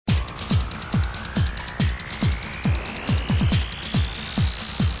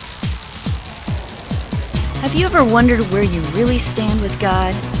Have you ever wondered where you really stand with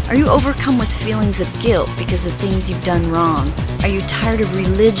God? Are you overcome with feelings of guilt because of things you've done wrong? Are you tired of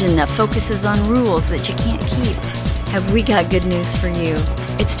religion that focuses on rules that you can't keep? Have we got good news for you?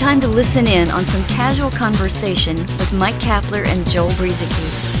 It's time to listen in on some casual conversation with Mike Kapler and Joel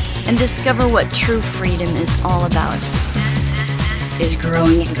Brueseke and discover what true freedom is all about. This is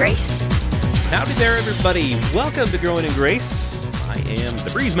Growing in Grace. Howdy there, everybody. Welcome to Growing in Grace. I am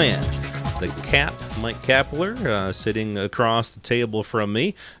the Breeze Man, the Cap, Mike Kapler, sitting across the table from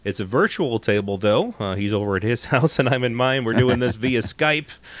me. It's a virtual table, though. He's over at his house, and I'm in mine. We're doing this via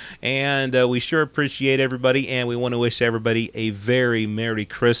Skype, and we sure appreciate everybody, and we want to wish everybody a very Merry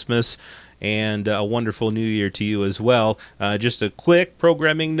Christmas and a wonderful New Year to you as well. Just a quick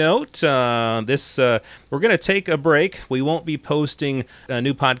programming note. We're going to take a break. We won't be posting a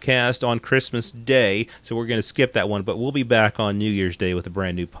new podcast on Christmas Day, so we're going to skip that one, but we'll be back on New Year's Day with a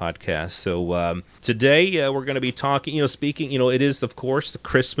brand new podcast. So today we're going to be talking, it is, of course, the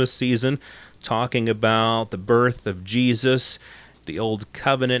Christmas season, talking about the birth of Jesus, the Old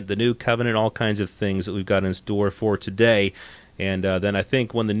Covenant, the New Covenant, all kinds of things that we've got in store for today. And then I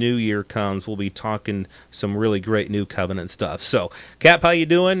think when the new year comes, we'll be talking some really great New Covenant stuff. So, Cap, how you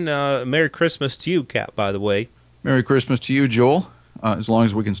doing? Merry Christmas to you, Cap, by the way. Merry Christmas to you, Joel. As long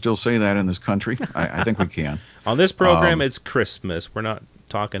as we can still say that in this country, I think we can. On this program, it's Christmas. We're not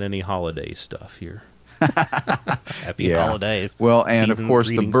talking any holiday stuff here. Happy holidays. Well, and Season's of course,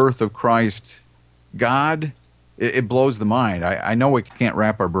 greetings. the birth of Christ, God, it blows the mind. I know we can't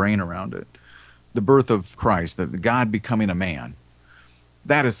wrap our brain around it. The birth of Christ, the God becoming a man,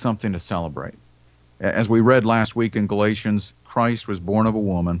 that is something to celebrate. As we read last week in Galatians, Christ was born of a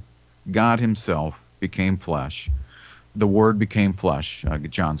woman. God himself became flesh. The Word became flesh,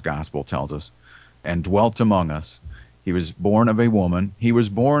 John's Gospel tells us, and dwelt among us. He was born of a woman. He was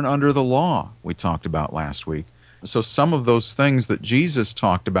born under the law, we talked about last week. So some of those things that Jesus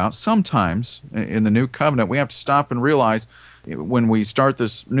talked about, sometimes in the New Covenant, we have to stop and realize when we start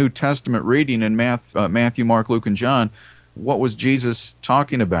this New Testament reading in Matthew, Mark, Luke, and John, what was Jesus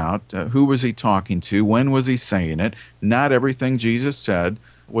talking about? Who was he talking to? When was he saying it? Not everything Jesus said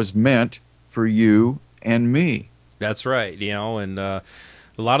was meant for you and me. That's right, and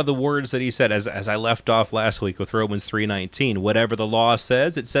a lot of the words that he said, as I left off last week with Romans 3:19, whatever the law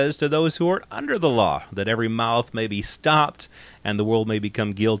says, it says to those who are under the law, that every mouth may be stopped and the world may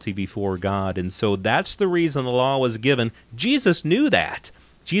become guilty before God. And so that's the reason the law was given. Jesus knew that.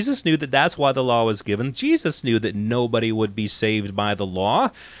 Jesus knew that that's why the law was given. Jesus knew that nobody would be saved by the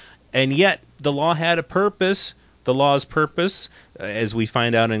law. And yet the law had a purpose. The law's purpose, as we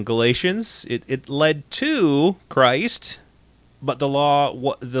find out in Galatians, it led to Christ. But the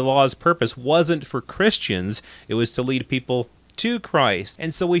law's purpose wasn't for Christians. It was to lead people to Christ.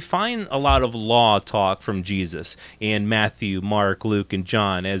 And so we find a lot of law talk from Jesus in Matthew, Mark, Luke, and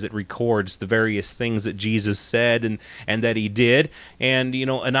John as it records the various things that Jesus said and that he did. And,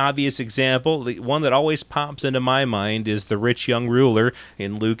 an obvious example, the one that always pops into my mind is the rich young ruler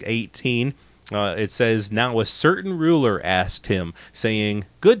in Luke 18. It says, "Now a certain ruler asked him, saying,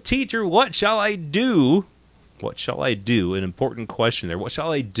 'Good teacher, what shall I do?'" What shall I do? An important question there. What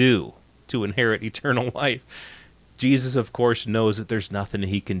shall I do to inherit eternal life? Jesus, of course, knows that there's nothing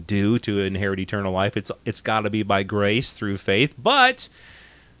he can do to inherit eternal life. It's got to be by grace through faith. But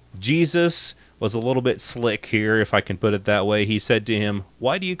Jesus was a little bit slick here, if I can put it that way. He said to him,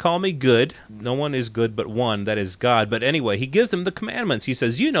 "Why do you call me good? No one is good but one, that is God." But anyway, he gives him the commandments. He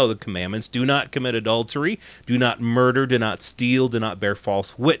says, "You know the commandments. Do not commit adultery. Do not murder. Do not steal. Do not bear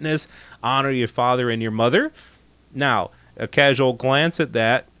false witness. Honor your father and your mother." Now, a casual glance at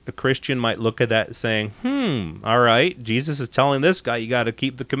that, a Christian might look at that saying, all right, Jesus is telling this guy you got to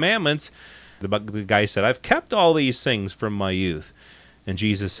keep the commandments. The guy said, "I've kept all these things from my youth." And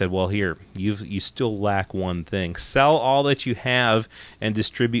Jesus said, "Well, here, you still lack one thing. Sell all that you have and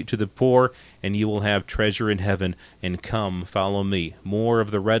distribute to the poor, and you will have treasure in heaven, and come, follow me." More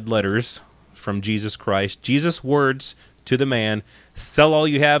of the red letters from Jesus Christ. Jesus' words to the man, sell all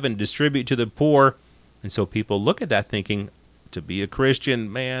you have and distribute to the poor. And so people look at that thinking, to be a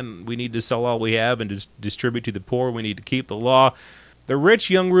Christian, man, we need to sell all we have and distribute to the poor. We need to keep the law. The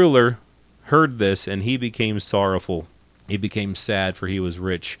rich young ruler heard this, and he became sorrowful. He became sad, for he was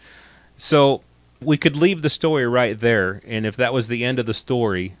rich. So we could leave the story right there, and if that was the end of the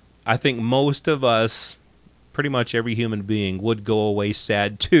story, I think most of us, pretty much every human being, would go away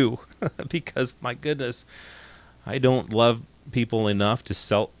sad too, because, my goodness, I don't love people enough to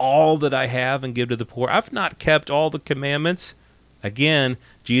sell all that I have and give to the poor. I've not kept all the commandments. Again,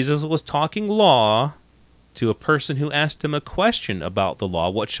 Jesus was talking law, to a person who asked him a question about the law.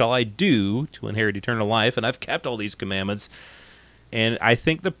 What shall I do to inherit eternal life? And I've kept all these commandments. And I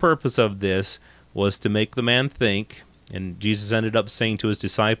think the purpose of this was to make the man think, and Jesus ended up saying to his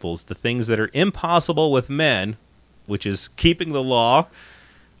disciples, the things that are impossible with men, which is keeping the law,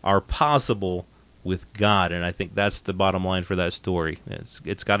 are possible with God. And I think that's the bottom line for that story.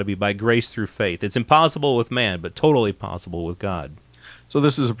 It's got to be by grace through faith. It's impossible with man, but totally possible with God. So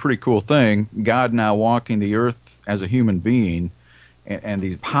this is a pretty cool thing. God now walking the earth as a human being, and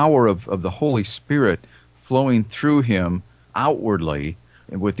the power of the Holy Spirit flowing through him outwardly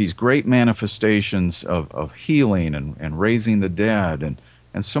with these great manifestations of healing and raising the dead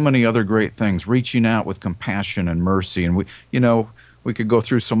and so many other great things, reaching out with compassion and mercy. And we could go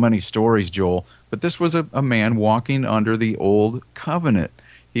through so many stories, Joel, but this was a man walking under the old covenant.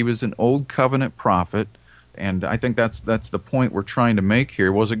 He was an old covenant prophet, and I think that's the point we're trying to make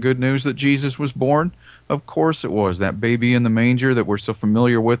here. Was it good news that Jesus was born? Of course it was. That baby in the manger that we're so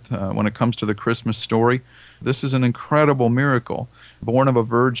familiar with when it comes to the Christmas story. This is an incredible miracle, born of a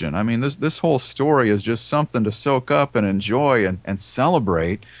virgin. I mean, this whole story is just something to soak up and enjoy and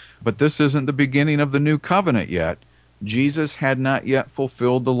celebrate, but this isn't the beginning of the new covenant yet. Jesus had not yet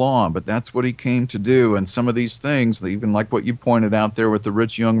fulfilled the law, but that's what he came to do. And some of these things, even like what you pointed out there with the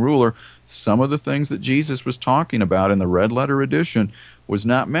rich young ruler, some of the things that Jesus was talking about in the red letter edition was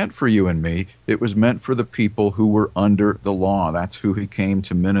not meant for you and me. It was meant for the people who were under the law. That's who he came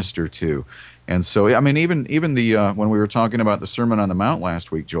to minister to. And so, I mean, even the when we were talking about the Sermon on the Mount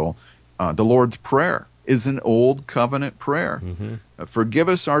last week, Joel, the Lord's Prayer is an old covenant prayer. Mm-hmm. Forgive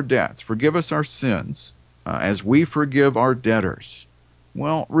us our debts, forgive us our sins, as we forgive our debtors.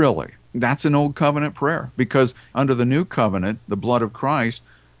 Well, really, that's an old covenant prayer, because under the new covenant, the blood of Christ,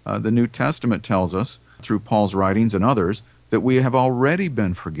 the New Testament tells us, through Paul's writings and others, that we have already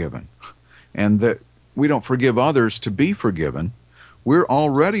been forgiven, and that we don't forgive others to be forgiven. We're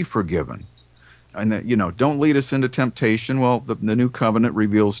already forgiven. And that, don't lead us into temptation. Well, the new covenant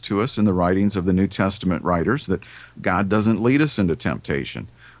reveals to us in the writings of the New Testament writers that God doesn't lead us into temptation.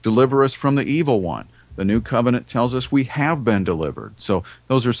 Deliver us from the evil one. The new covenant tells us we have been delivered. So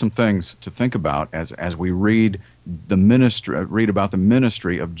those are some things to think about as we read about the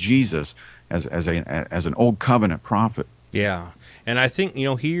ministry of Jesus as an old covenant prophet. Yeah, and I think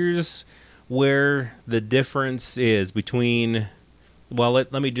here's where the difference is between. Well,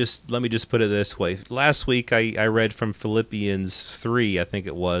 let me just put it this way. Last week I read from Philippians 3, I think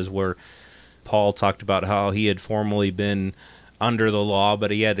it was, where Paul talked about how he had formerly been under the law,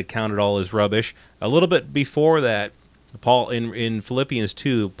 but he had to count it all as rubbish. A little bit before that, Paul in Philippians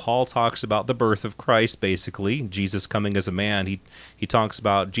 2, Paul talks about the birth of Christ, basically, Jesus coming as a man. He talks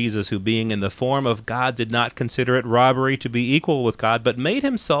about Jesus, who being in the form of God did not consider it robbery to be equal with God, but made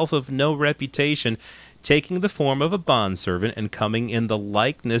himself of no reputation, taking the form of a bondservant and coming in the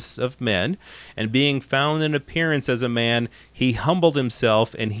likeness of men, and being found in appearance as a man, he humbled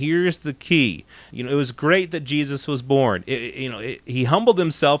himself. And here's the key. It was great that Jesus was born. He humbled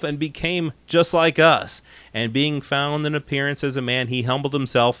himself and became just like us. And being found in appearance as a man, he humbled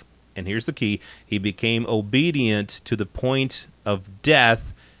himself. And here's the key. He became obedient to the point of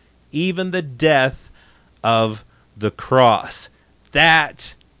death, even the death of the cross.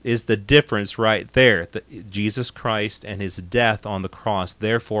 That is the difference right there. Jesus Christ and his death on the cross.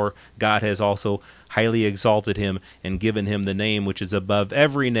 Therefore, God has also highly exalted him and given him the name which is above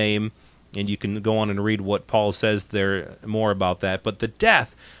every name. And you can go on and read what Paul says there more about that. But the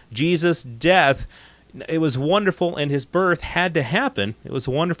death, Jesus' death, it was wonderful, and his birth had to happen. It was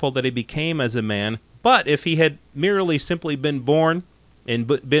wonderful that he became as a man. But if he had merely simply been born and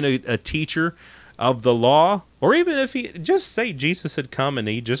been a teacher of the law, or even if he just say Jesus had come and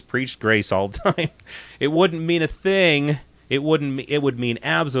he just preached grace all the time, it wouldn't mean a thing. It would mean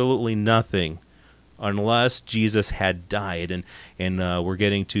absolutely nothing unless Jesus had died. And we're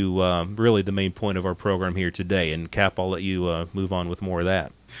getting to really the main point of our program here today. And Cap, I'll let you move on with more of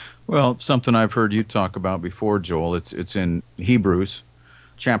that. Well, something I've heard you talk about before, Joel. It's in Hebrews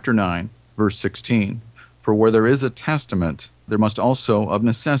chapter 9, verse 16. For where there is a testament, there must also of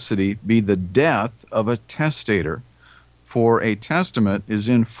necessity be the death of a testator. For a testament is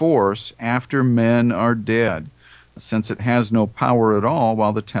in force after men are dead, since it has no power at all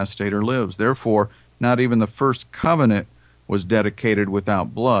while the testator lives. Therefore, not even the first covenant was dedicated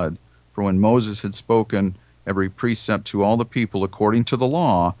without blood. For when Moses had spoken every precept to all the people according to the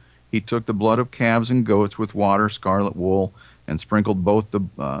law, he took the blood of calves and goats with water, scarlet wool, and sprinkled both the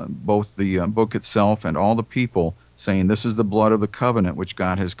book itself and all the people, saying, "This is the blood of the covenant which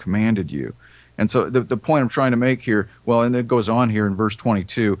God has commanded you." And so the point I'm trying to make here, well, and it goes on here in verse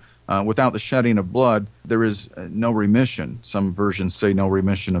 22, Without the shedding of blood, there is no remission. Some versions say no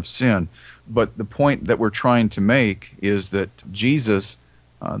remission of sin. But the point that we're trying to make is that Jesus,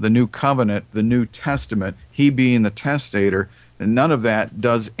 the new covenant, the New Testament, he being the testator, and none of that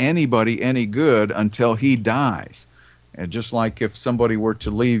does anybody any good until he dies. And just like if somebody were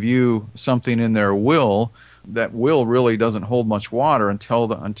to leave you something in their will, that will really doesn't hold much water until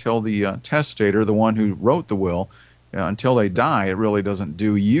the testator, the one who wrote the will, until they die, it really doesn't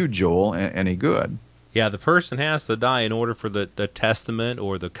do you, Joel, any good. Yeah, the person has to die in order for the testament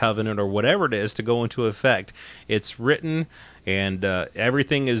or the covenant or whatever it is to go into effect. It's written, and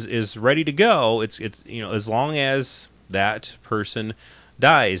everything is ready to go. It's as long as that person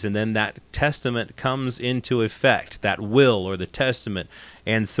dies, and then that testament comes into effect, that will or the testament.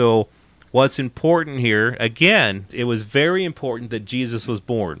 And so what's important here, again, it was very important that Jesus was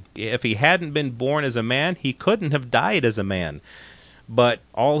born. If he hadn't been born as a man, he couldn't have died as a man. But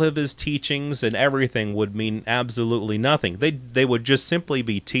all of his teachings and everything would mean absolutely nothing. They would just simply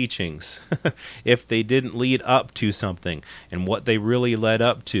be teachings if they didn't lead up to something. And what they really led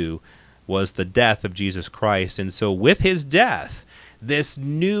up to was the death of Jesus Christ. And so with his death, this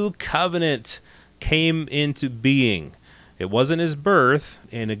new covenant came into being. It wasn't his birth,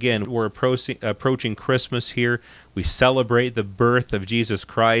 and again, we're approaching Christmas here. We celebrate the birth of Jesus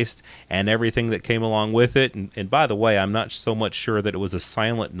Christ and everything that came along with it. And by the way, I'm not so much sure that it was a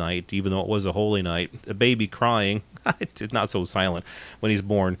silent night, even though it was a holy night. A baby crying, it's not so silent when he's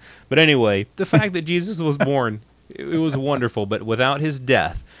born. But anyway, the fact that Jesus was born, it was wonderful. But without his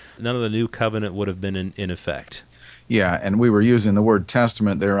death, none of the new covenant would have been in effect. Yeah, and we were using the word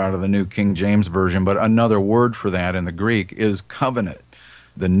testament there out of the New King James Version, but another word for that in the Greek is covenant.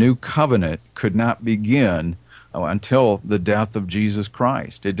 The new covenant could not begin until the death of Jesus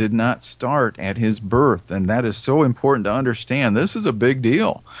Christ. It did not start at his birth, and that is so important to understand. This is a big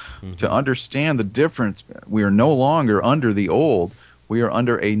deal, to understand the difference. We are no longer under the old. We are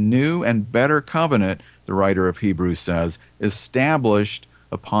under a new and better covenant, the writer of Hebrews says, established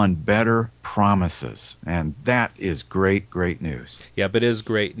upon better promises. And that is great, great news. Yeah, but it is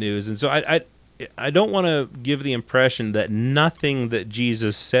great news. And so I don't want to give the impression that nothing that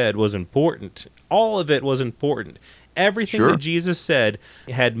Jesus said was important. All of it was important. Everything that Jesus said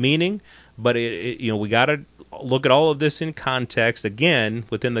had meaning, but we got to look at all of this in context, again,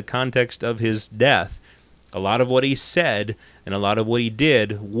 within the context of his death. A lot of what he said and a lot of what he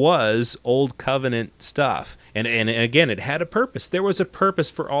did was Old Covenant stuff. And again, it had a purpose. There was a purpose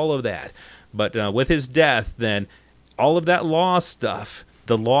for all of that. But with his death, then, all of that law stuff,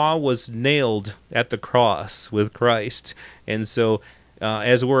 the law was nailed at the cross with Christ. And so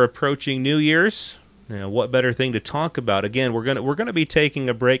as we're approaching New Year's, what better thing to talk about? Again, we're gonna be taking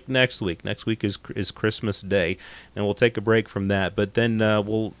a break next week. Next week is Christmas Day, and we'll take a break from that. But then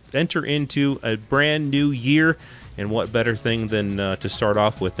we'll enter into a brand new year, and what better thing than to start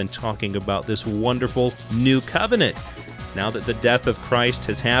off with than talking about this wonderful new covenant? Now that the death of Christ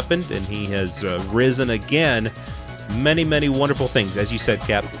has happened and he has risen again, many, many wonderful things. As you said,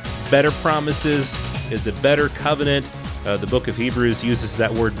 Cap, better promises is a better covenant. The book of Hebrews uses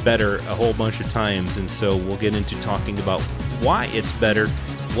that word better a whole bunch of times, and so we'll get into talking about why it's better,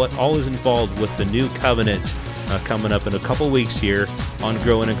 what all is involved with the new covenant coming up in a couple weeks here on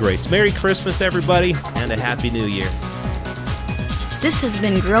Growing in Grace. Merry Christmas, everybody, and a Happy New Year. This has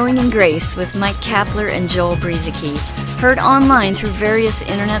been Growing in Grace with Mike Kapler and Joel Brizicki, heard online through various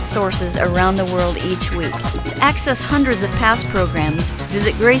internet sources around the world each week. To access hundreds of past programs,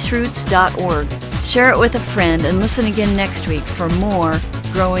 visit graceroots.org. Share it with a friend and listen again next week for more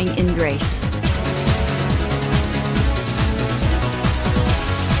Growing in Grace.